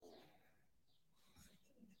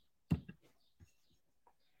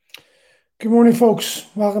Good morning, folks.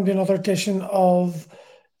 Welcome to another edition of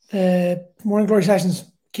the Morning Glory Sessions.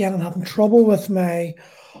 Again, I'm having trouble with my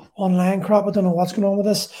online crap. I don't know what's going on with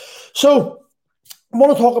this. So, I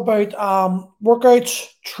want to talk about workouts,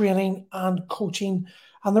 training, and coaching.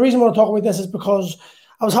 And the reason I want to talk about this is because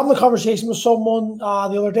I was having a conversation with someone the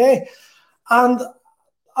other day, and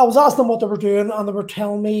I was asking them what they were doing, and they were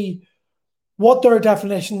telling me what their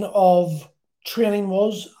definition of training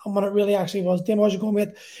was and what it really actually was. Dame, how's it going, mate?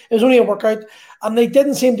 It was only a workout, and they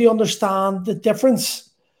didn't seem to understand the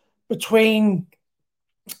difference between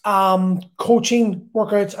coaching,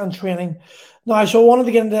 workouts, and training. Now, so I wanted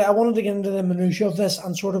to get into the minutiae of this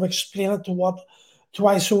and sort of explain it to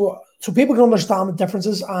why so people can understand the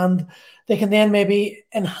differences and they can then maybe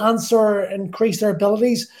enhance or increase their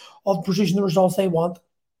abilities of producing the results they want.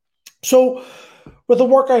 So with a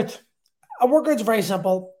workout's very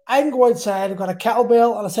simple. I can go outside, I've got a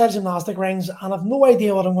kettlebell and a set of gymnastic rings, and I've no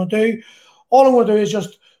idea what I'm going to do. All I'm going to do is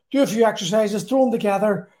just do a few exercises, throw them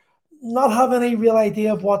together, not have any real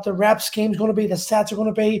idea of what the rep scheme is going to be, the sets are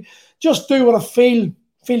going to be. Just do what I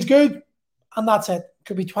feels good, and that's it.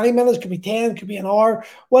 Could be 20 minutes, could be 10, could be an hour,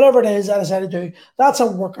 whatever it is I decide to do. That's a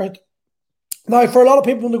workout. Now, for a lot of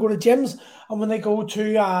people, when they go to gyms and when they go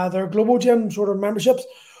to their global gym sort of memberships,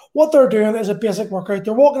 what they're doing is a basic workout.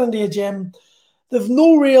 They're walking into a gym. They've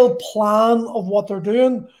no real plan of what they're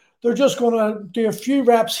doing. They're just going to do a few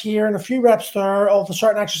reps here and a few reps there of a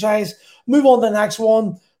certain exercise, move on to the next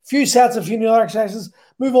one, few sets of a few new exercises,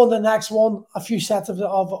 move on to the next one, a few sets of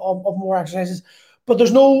more exercises. But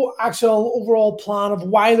there's no actual overall plan of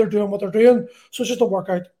why they're doing what they're doing. So it's just a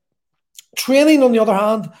workout. Training, on the other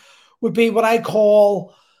hand, would be what I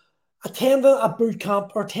call attending a boot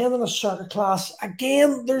camp or attending a circuit class.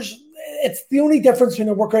 Again, it's the only difference between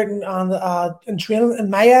a workout and training in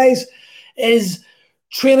my eyes is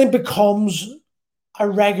training becomes a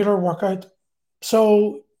regular workout.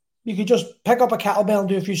 So you could just pick up a kettlebell and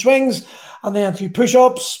do a few swings and then a few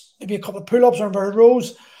push-ups, maybe a couple of pull-ups or inverted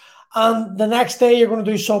rows. And the next day you're going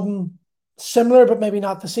to do something similar, but maybe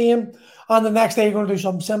not the same. And the next day you're going to do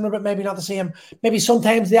something similar, but maybe not the same. Maybe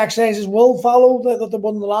sometimes the exercises will follow the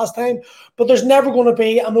one the last time, but there's never going to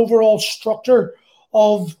be an overall structure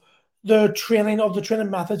of the training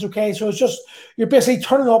methods. Okay, so it's just you're basically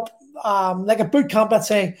turning up like a boot camp. Let's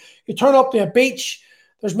say you turn up to a beach.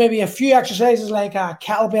 There's maybe a few exercises like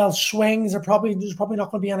kettlebell swings. There's probably not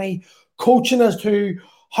going to be any coaching as to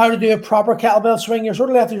how to do a proper kettlebell swing. You're sort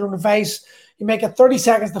of left to your own advice. You make it 30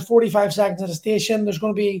 seconds to 45 seconds at a station. There's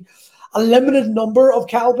going to be a limited number of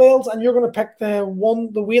kettlebells, and you're going to pick the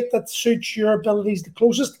weight that suits your abilities the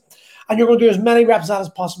closest, and you're going to do as many reps as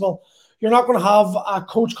possible. You're not going to have a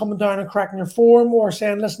coach coming down and correcting your form or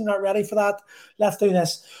saying, listen, not ready for that. Let's do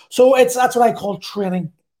this. So that's what I call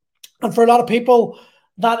training. And for a lot of people,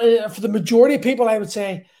 for the majority of people, I would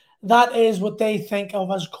say that is what they think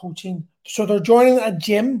of as coaching. So they're joining a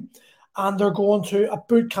gym and they're going to a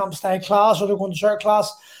boot camp style class or they're going to circuit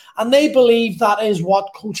class, and they believe that is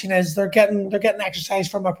what coaching is. They're getting exercise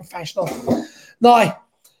from a professional. Now,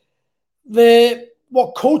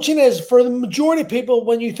 what coaching is for the majority of people,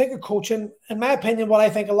 when you think of coaching, in my opinion, what I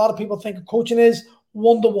think a lot of people think of coaching is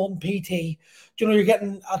one-to-one PT. You're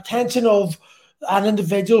getting attention of an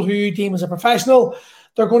individual who you deem as a professional.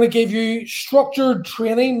 They're going to give you structured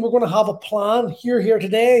training. We're going to have a plan here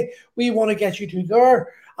today. We want to get you to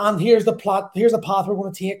there, and here's the plot. Here's the path we're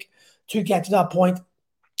going to take to get to that point.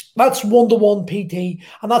 That's one-to-one PT,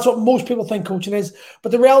 and that's what most people think coaching is.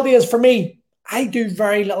 But the reality is, for me, I do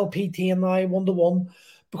very little PT in now one-to-one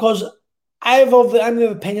because I'm of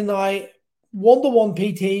the opinion now, one-to-one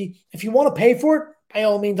PT, if you want to pay for it, by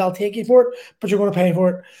all means, I'll take you for it, but you're going to pay for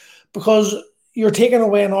it because you're taking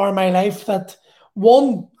away an hour of my life that,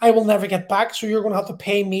 one, I will never get back. So you're going to have to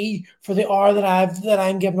pay me for the hour that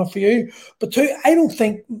I'm giving up for you. But two, I don't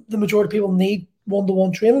think the majority of people need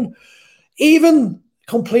one-to-one training. Even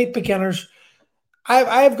complete beginners.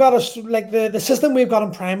 I've got the system we've got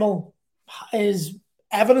in Primal is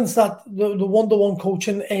evidence that the one-to-one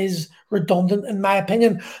coaching is redundant, in my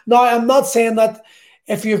opinion. Now, I'm not saying that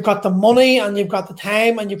if you've got the money and you've got the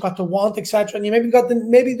time and you've got the want, etc., and you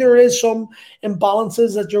maybe there is some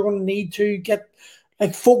imbalances that you're going to need to get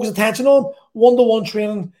focus attention on, one-to-one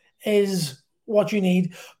training is what you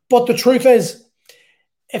need. But the truth is,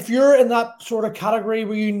 if you're in that sort of category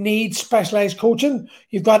where you need specialized coaching,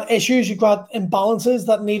 you've got issues, you've got imbalances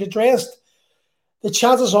that need addressed, the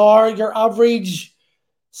chances are your average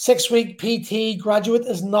 6-week PT graduate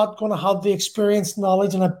is not going to have the experience,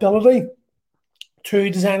 knowledge, and ability to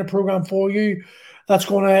design a program for you that's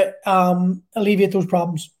going to alleviate those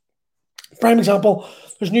problems. Prime example,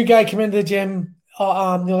 there's a new guy came into the gym the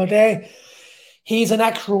other day. He's an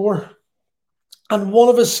ex-rower, and one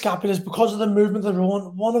of his scapulas, because of the movement of the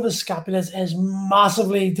rowing, one of his scapulas is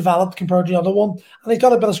massively developed compared to the other one, and he's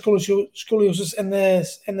got a bit of scoliosis in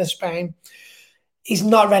the spine. He's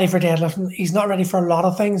not ready for deadlifting. He's not ready for a lot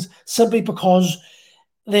of things, simply because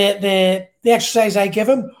the exercise I give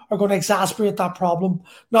him are going to exacerbate that problem.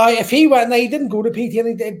 Now, if he went, now he didn't go to PT, and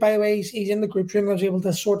he did, by the way, he's in the group training. I was able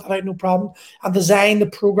to sort that out, no problem, and design the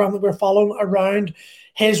program that we're following around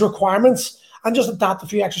his requirements, and just adapt a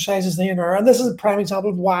few exercises there and there. And this is a prime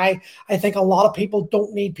example of why I think a lot of people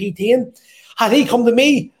don't need PTing. Had he come to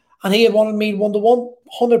me and he had wanted me one-to-one,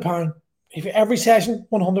 £100. If every session,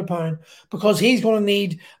 £100, because he's going to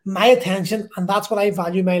need my attention, and that's what I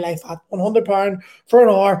value my life at. £100 for an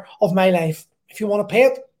hour of my life. If you want to pay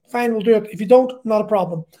it, fine, we'll do it. If you don't, not a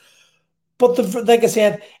problem. But like I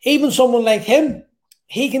said, even someone like him,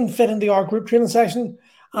 he can fit into our group training session,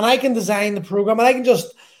 and I can design the program, and I can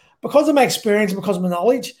just, because of my experience, because of my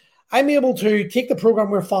knowledge, I'm able to take the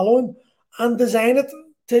program we're following and design it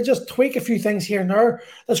to just tweak a few things here and there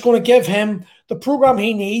that's going to give him the program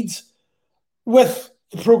he needs with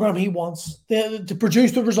the program he wants, to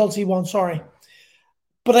produce the results he wants, sorry.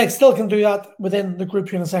 But I still can do that within the group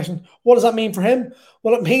training session. What does that mean for him?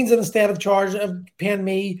 Well, it means that instead of paying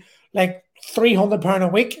me like £300 a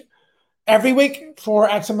week, every week for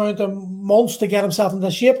X amount of months to get himself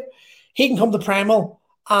into shape, he can come to Primal,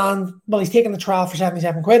 and, well, he's taking the trial for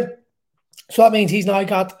 £77. So that means he's now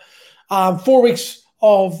got 4 weeks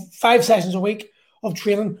of 5 sessions a week of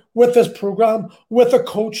training with this program, with a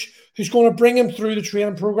coach who's going to bring him through the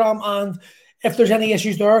training program, and if there's any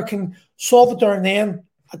issues there, can solve it there and then,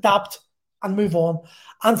 adapt and move on.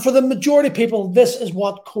 And for the majority of people, this is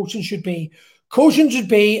what coaching should be. Coaching should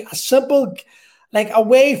be a simple, like a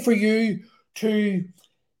way for you to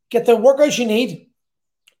get the workouts you need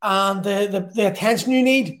and the attention you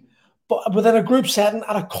need, but within a group setting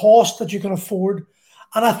at a cost that you can afford.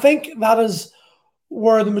 And I think that is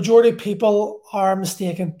where the majority of people are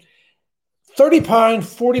mistaken. £30,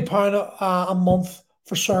 £40 a month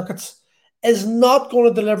for circuits is not going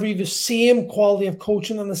to deliver you the same quality of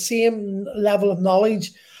coaching and the same level of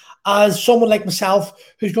knowledge as someone like myself,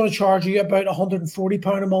 who's going to charge you about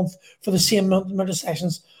 £140 a month for the same amount of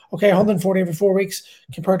sessions. Okay, 140 every 4 weeks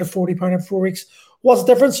compared to £40 every 4 weeks. What's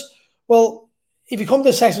the difference? Well, if you come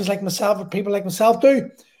to sessions like myself, or people like myself do,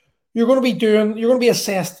 you're going to be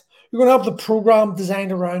assessed. You're going to have the program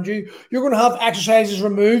designed around you. You're going to have exercises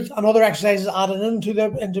removed and other exercises added into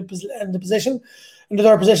their position,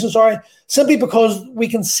 simply because we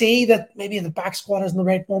can see that maybe the back squat isn't the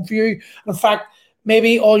right one for you. In fact,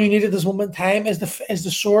 maybe all you need at this moment in time is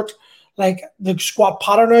the sort, like the squat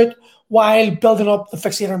pattern out while building up the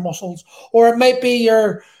fixator muscles. Or it might be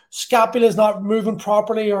your scapula is not moving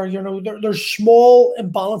properly, or there's small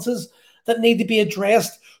imbalances that need to be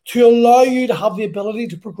addressed to allow you to have the ability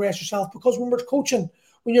to progress yourself. Because when we're coaching,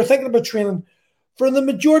 when you're thinking about training, for the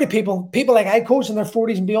majority of people like I coach in their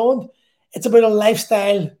 40s and beyond, it's about a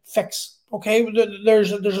lifestyle fix. Okay,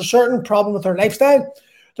 there's a certain problem with their lifestyle.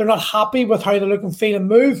 They're not happy with how they look and feel and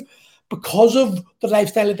move because of the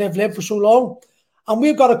lifestyle that they've lived for so long. And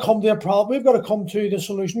we've got to come to a problem. We've got to come to the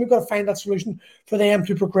solution. We've got to find that solution for them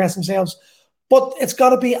to progress themselves. But it's got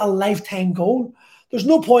to be a lifetime goal. There's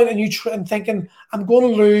no point in you thinking, I'm going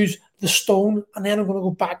to lose the stone and then I'm going to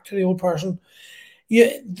go back to the old person.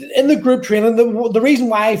 In the group training, the reason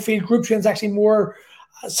why I feel group training is actually more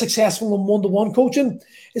successful than one-to-one coaching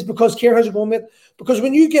is because, Kieran, how's it going, mate? Because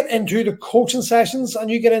when you get into the coaching sessions and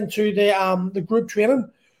you get into the group training,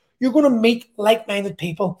 you're going to meet like-minded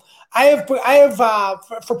people. I have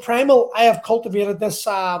for Primal, I have cultivated this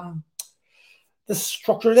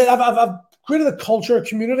structure. I've created a culture, a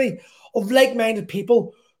community of like-minded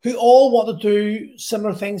people who all want to do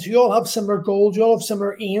similar things. You all have similar goals. You all have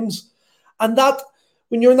similar aims, and that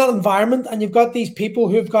when you're in that environment and you've got these people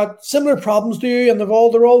who've got similar problems to you, and they're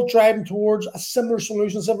all driving towards a similar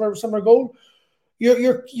solution, similar goal,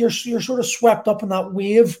 you're sort of swept up in that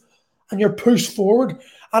wave, and you're pushed forward.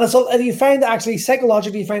 And you find actually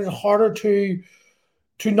psychologically, you find it harder to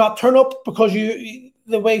not turn up, because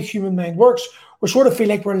the way human mind works, we sort of feel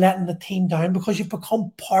like we're letting the team down because you've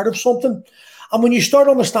become part of something. And when you start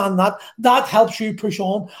to understand that helps you push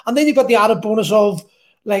on. And then you've got the added bonus of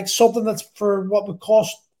like something that's for what would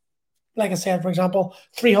cost, like I said, for example,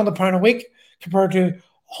 £300 a week compared to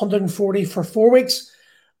 140 for 4 weeks.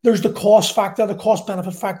 There's the cost factor, the cost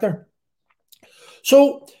benefit factor.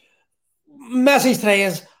 So message today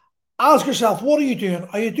is, ask yourself, what are you doing?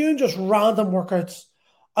 Are you doing just random workouts?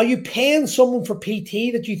 Are you paying someone for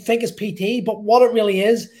PT that you think is PT, but what it really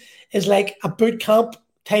is like a boot camp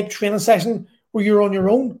type training session where you're on your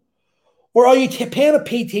own? Or are you paying a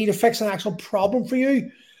PT to fix an actual problem for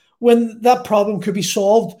you when that problem could be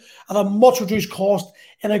solved at a much reduced cost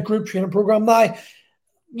in a group training program? Now,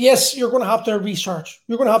 yes, you're going to have to research.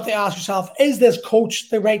 You're going to have to ask yourself, is this coach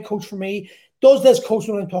the right coach for me? Does this coach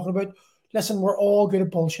know what I'm talking about? Listen, we're all good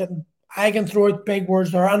at bullshitting. I can throw out big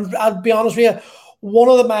words there. And I'll be honest with you, one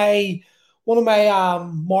of my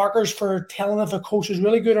markers for telling if a coach is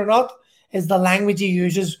really good or not is the language he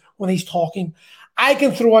uses when he's talking. I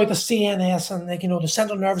can throw out the CNS and the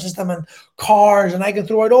central nervous system and cars, and I can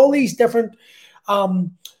throw out all these different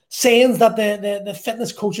sayings that the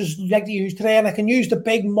fitness coaches like to use today, and I can use the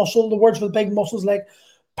words for the big muscles like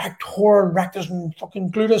pectoral, rectus, and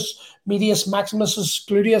fucking gluteus medius, maximus,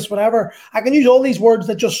 gluteus, whatever. I can use all these words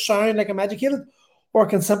that just sound like I'm educated, or I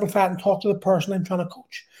can simplify it and talk to the person I'm trying to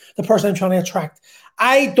coach, the person I'm trying to attract.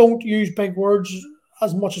 I don't use big words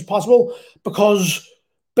as much as possible because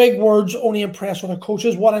big words only impress other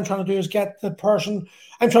coaches. What I'm trying to do is I'm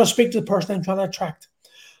trying to speak to the person I'm trying to attract.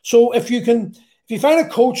 So if you find a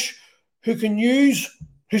coach who's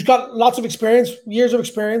got lots of experience, years of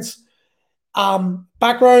experience,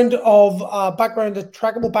 background,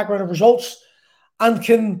 trackable background of results, and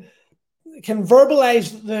can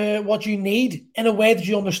verbalize what you need in a way that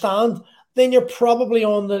you understand, then you're probably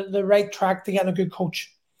on the right track to getting a good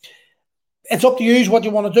coach. It's up to you what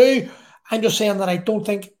you want to do. I'm just saying that I don't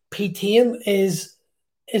think PTing is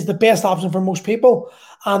the best option for most people,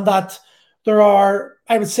 and that there are,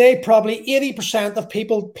 I would say, probably 80% of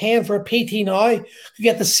people paying for a PT now who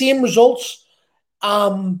get the same results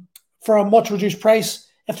for a much reduced price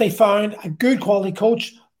if they found a good quality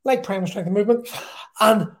coach like Primal Strength and Movement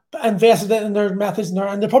and invested in their methods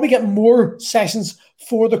and they're probably getting more sessions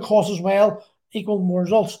for the cost as well, equal more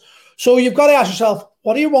results. So you've got to ask yourself,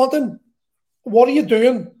 what are you wanting? What are you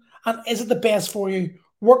doing? And is it the best for you?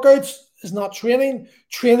 Workouts is not training.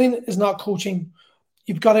 Training is not coaching.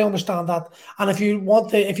 You've got to understand that. And if you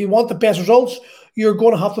want the best results, you're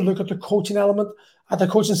going to have to look at the coaching element, at the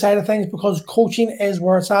coaching side of things, because coaching is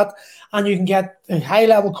where it's at, and you can get the high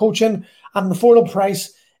level coaching at an affordable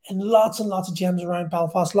price in lots and lots of gyms around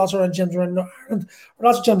Belfast, lots of gyms around Ireland,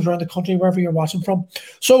 lots of gyms around the country, wherever you're watching from.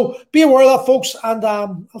 So be aware of that, folks, and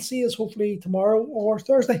I'll see you hopefully tomorrow or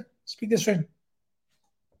Thursday. Speak to you soon.